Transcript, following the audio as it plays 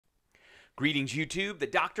Greetings, YouTube. The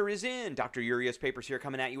doctor is in. Dr. Urias Papers here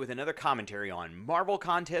coming at you with another commentary on Marvel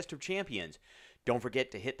Contest of Champions. Don't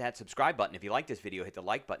forget to hit that subscribe button. If you like this video, hit the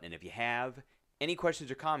like button. And if you have any questions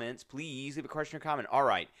or comments, please leave a question or comment. All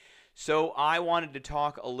right. So I wanted to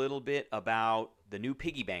talk a little bit about the new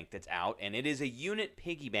Piggy Bank that's out. And it is a unit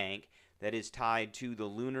Piggy Bank that is tied to the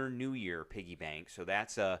Lunar New Year Piggy Bank. So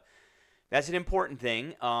that's an important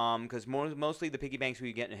thing because mostly the piggy banks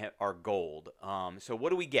we get are gold. So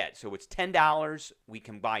what do we get? So it's $10. We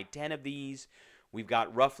can buy 10 of these. We've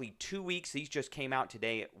got roughly 2 weeks. These just came out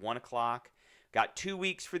today at 1 o'clock. Got 2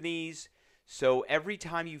 weeks for these. So every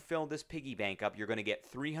time you fill this piggy bank up, you're going to get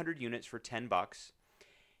 300 units for $10.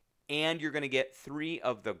 And you're going to get 3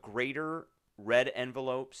 of the greater red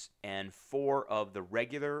envelopes and 4 of the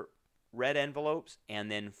regular red envelopes and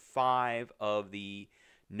then 5 of the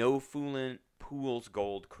No Foolin' Pools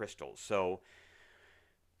gold crystals. So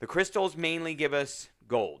the crystals mainly give us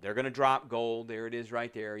gold. They're going to drop gold. There it is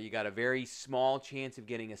right there. You got a very small chance of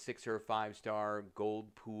getting a 6 or a 5-star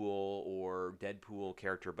gold pool or Deadpool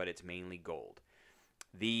character, but it's mainly gold.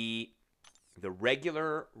 The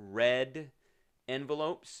regular red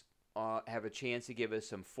envelopes have a chance to give us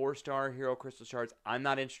some 4-star hero crystal shards. I'm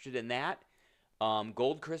not interested in that.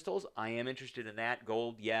 Gold crystals, I am interested in that.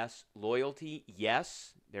 Gold, yes. Loyalty,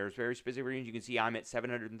 yes. There's very specific reasons. You can see I'm at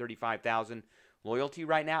 735,000 loyalty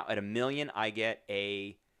right now. At 1 million, I get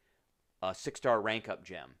a 6-star rank up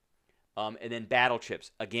gem. And then battle chips.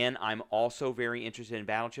 Again, I'm also very interested in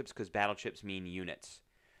battle chips because battle chips mean units.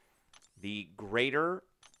 The greater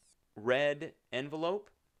red envelope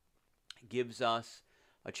gives us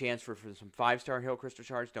a chance for some 5-star hero crystal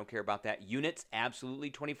shards. Don't care about that. Units,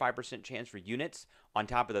 absolutely. 25% chance for units on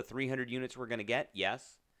top of the 300 units we're going to get.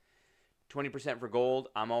 Yes. 20% for gold.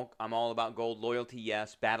 I'm all about gold. Loyalty,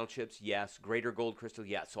 yes. Battle chips, yes. Greater gold crystal,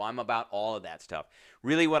 yes. So I'm about all of that stuff.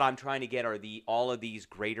 Really what I'm trying to get are all of these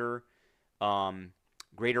greater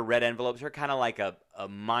red envelopes. They're kind of like a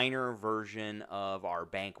minor version of our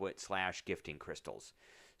banquet / gifting crystals.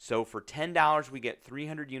 So for $10, we get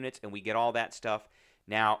 300 units and we get all that stuff.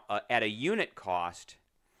 Now, at a unit cost,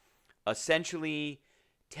 essentially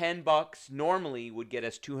 $10 normally would get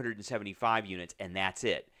us 275 units, and that's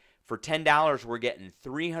it. For $10, we're getting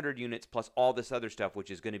 300 units plus all this other stuff, which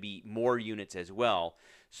is going to be more units as well.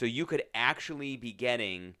 So you could actually be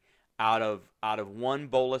getting out of one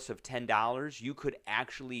bolus of $10, you could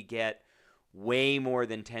actually get way more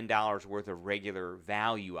than $10 worth of regular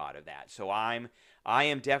value out of that. So I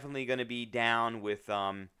am definitely going to be down with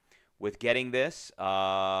getting this.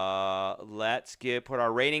 Let's put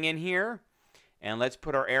our rating in here, and let's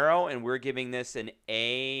put our arrow, and we're giving this an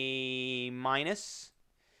A-.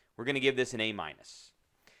 We're going to give this an A-.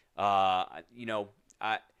 I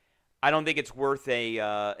don't think it's worth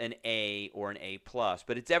an A or an A+,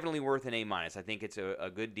 but it's definitely worth an A-. I think it's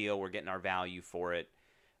a good deal. We're getting our value for it.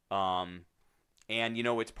 And,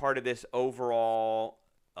 it's part of this overall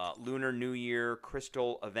Lunar New Year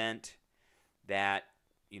crystal event that,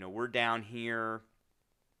 we're down here,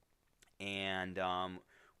 and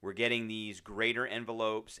we're getting these greater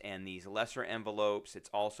envelopes and these lesser envelopes. It's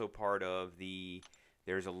also part of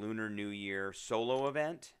there's a Lunar New Year solo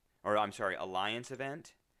event, or I'm sorry, alliance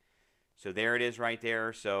event. So there it is right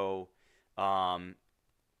there. So, and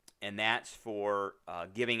that's for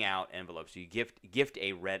giving out envelopes. So you gift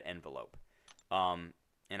a red envelope. And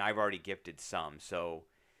I've already gifted some. So,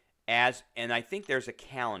 and I think there's a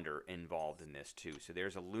calendar involved in this too. So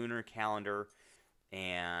there's a lunar calendar,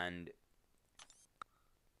 and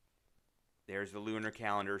there's the lunar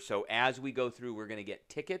calendar. So as we go through, we're going to get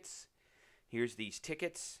tickets. Here's these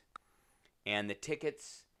tickets, and the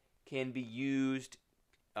tickets can be used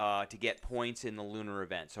to get points in the lunar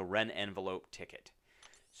event. So red envelope ticket.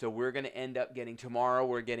 So we're going to end up getting, tomorrow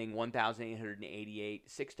we're getting 1,888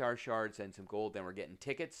 6-star shards and some gold. Then we're getting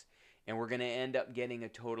tickets. And we're going to end up getting a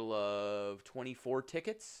total of 24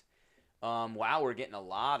 tickets. Wow, we're getting a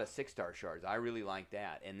lot of 6-star shards. I really like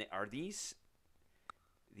that. And are these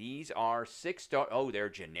are 6-star. Oh, they're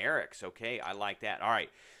generics. Okay, I like that. All right.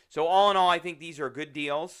 So all in all, I think these are good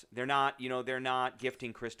deals. They're not, they're not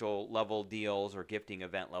gifting crystal level deals or gifting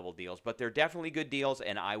event level deals, but they're definitely good deals,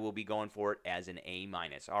 and I will be going for it as an A-.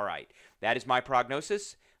 All right. That is my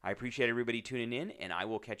prognosis. I appreciate everybody tuning in, and I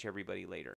will catch everybody later.